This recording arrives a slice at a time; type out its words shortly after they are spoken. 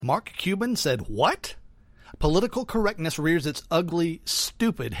Mark Cuban said what? Political correctness rears its ugly,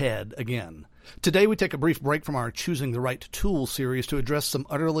 stupid head again. Today we take a brief break from our Choosing the Right Tool series to address some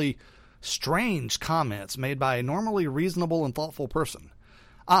utterly strange comments made by a normally reasonable and thoughtful person.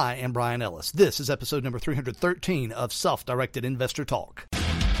 I am Brian Ellis. This is episode number 313 of Self-Directed Investor Talk.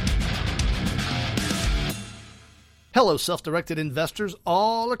 Hello, self-directed investors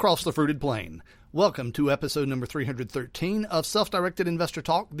all across the fruited plain. Welcome to episode number 313 of Self-Directed Investor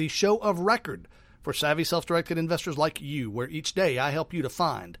Talk, the show of record for savvy self-directed investors like you, where each day I help you to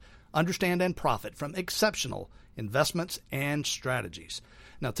find, understand, and profit from exceptional investments and strategies.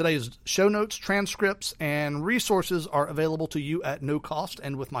 Now, today's show notes, transcripts, and resources are available to you at no cost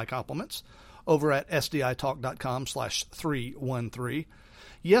and with my compliments over at sditalk.com/313.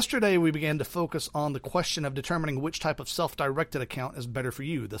 Yesterday, we began to focus on the question of determining which type of self-directed account is better for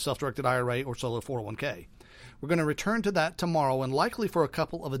you, the self-directed IRA or solo 401k. We're going to return to that tomorrow and likely for a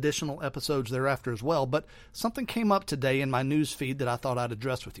couple of additional episodes thereafter as well, but something came up today in my news feed that I thought I'd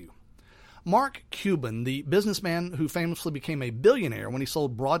address with you. Mark Cuban, the businessman who famously became a billionaire when he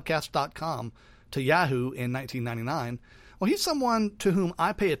sold Broadcast.com to Yahoo in 1999, well, he's someone to whom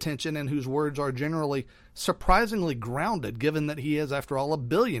I pay attention and whose words are generally surprisingly grounded, given that he is, after all, a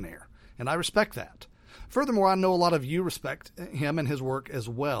billionaire, and I respect that. Furthermore, I know a lot of you respect him and his work as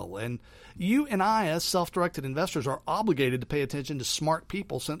well, and you and I, as self-directed investors, are obligated to pay attention to smart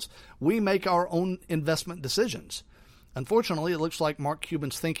people since we make our own investment decisions. Unfortunately, it looks like Mark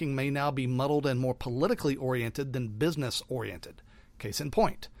Cuban's thinking may now be muddled and more politically oriented than business-oriented. Case in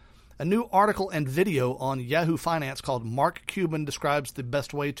point. A new article and video on Yahoo Finance called Mark Cuban Describes the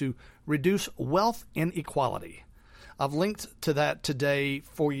Best Way to Reduce Wealth Inequality. I've linked to that today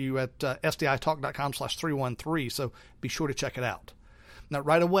for you at sditalk.com/313, so be sure to check it out. Now,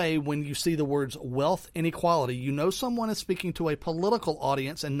 right away, when you see the words wealth inequality, you know someone is speaking to a political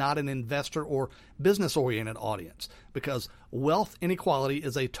audience and not an investor or business-oriented audience, because wealth inequality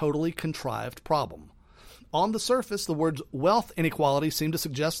is a totally contrived problem. On the surface, the words wealth inequality seem to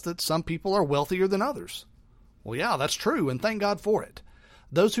suggest that some people are wealthier than others. Well, yeah, that's true, and thank God for it.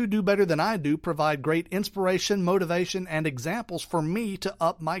 Those who do better than I do provide great inspiration, motivation, and examples for me to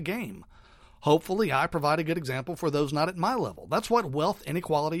up my game. Hopefully, I provide a good example for those not at my level. That's what wealth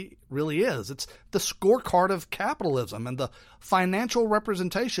inequality really is. It's the scorecard of capitalism and the financial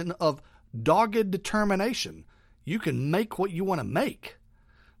representation of dogged determination. You can make what you want to make.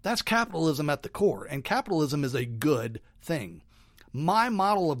 That's capitalism at the core, and capitalism is a good thing. My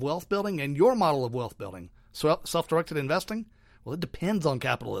model of wealth building and your model of wealth building, self-directed investing, well, it depends on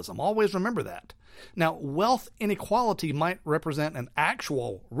capitalism. Always remember that. Now, wealth inequality might represent an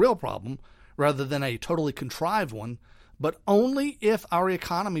actual, real problem rather than a totally contrived one, but only if our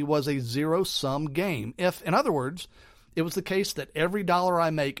economy was a zero-sum game. If, in other words, it was the case that every dollar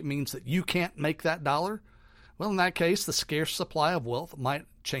I make means that you can't make that dollar, well, in that case, the scarce supply of wealth might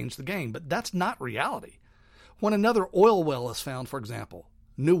change the game, but that's not reality. When another oil well is found, for example,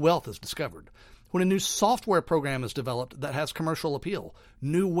 new wealth is discovered. When a new software program is developed that has commercial appeal,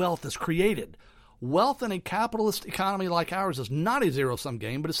 new wealth is created. Wealth in a capitalist economy like ours is not a zero-sum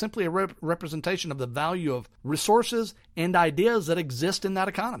game, but is simply a representation of the value of resources and ideas that exist in that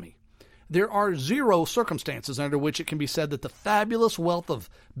economy. There are zero circumstances under which it can be said that the fabulous wealth of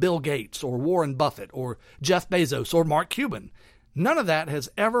Bill Gates or Warren Buffett or Jeff Bezos or Mark Cuban, none of that has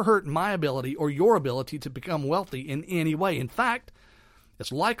ever hurt my ability or your ability to become wealthy in any way. In fact,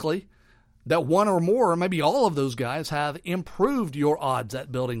 it's likely that one or more, or maybe all of those guys, have improved your odds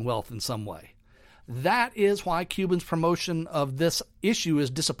at building wealth in some way. That is why Cuban's promotion of this issue is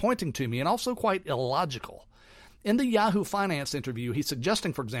disappointing to me and also quite illogical. In the Yahoo Finance interview, he's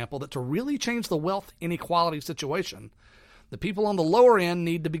suggesting, for example, that to really change the wealth inequality situation, the people on the lower end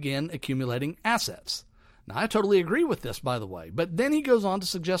need to begin accumulating assets. Now, I totally agree with this, by the way, but then he goes on to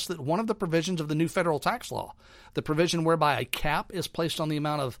suggest that one of the provisions of the new federal tax law, the provision whereby a cap is placed on the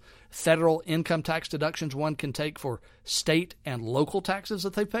amount of federal income tax deductions one can take for state and local taxes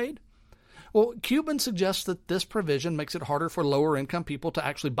that they've paid, well, Cuban suggests that this provision makes it harder for lower-income people to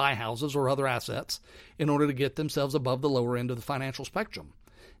actually buy houses or other assets in order to get themselves above the lower end of the financial spectrum.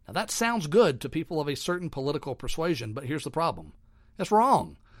 Now, that sounds good to people of a certain political persuasion, but here's the problem. It's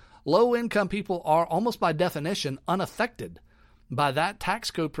wrong. Low-income people are, almost by definition, unaffected by that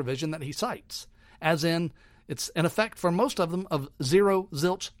tax code provision that he cites, as in it's an effect for most of them of zero,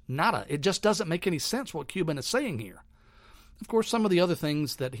 zilch, nada. It just doesn't make any sense what Cuban is saying here. Of course, some of the other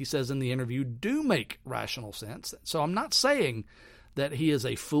things that he says in the interview do make rational sense. So I'm not saying that he is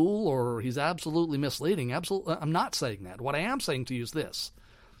a fool or he's absolutely misleading. I'm not saying that. What I am saying to you is this.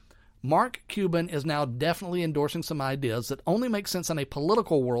 Mark Cuban is now definitely endorsing some ideas that only make sense in a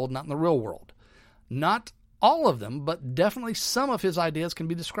political world, not in the real world. Not all of them, but definitely some of his ideas can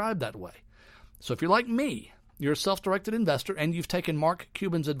be described that way. So if you're like me, you're a self-directed investor, and you've taken Mark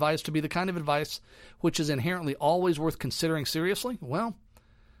Cuban's advice to be the kind of advice which is inherently always worth considering seriously, well,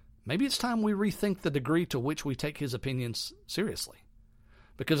 maybe it's time we rethink the degree to which we take his opinions seriously.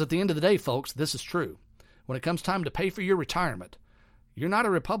 Because at the end of the day, folks, this is true. When it comes time to pay for your retirement, you're not a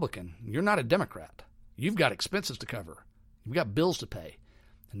Republican. You're not a Democrat. You've got expenses to cover. You've got bills to pay.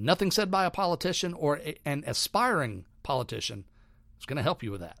 And nothing said by a politician or an aspiring politician is going to help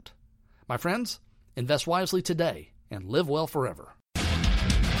you with that. My friends, invest wisely today and live well forever.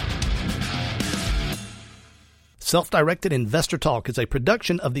 Self-Directed Investor Talk is a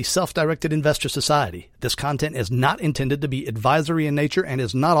production of the Self-Directed Investor Society. This content is not intended to be advisory in nature and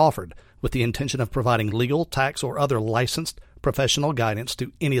is not offered with the intention of providing legal, tax, or other licensed professional guidance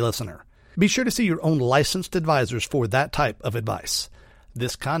to any listener. Be sure to see your own licensed advisors for that type of advice.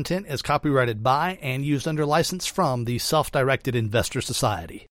 This content is copyrighted by and used under license from the Self-Directed Investor Society.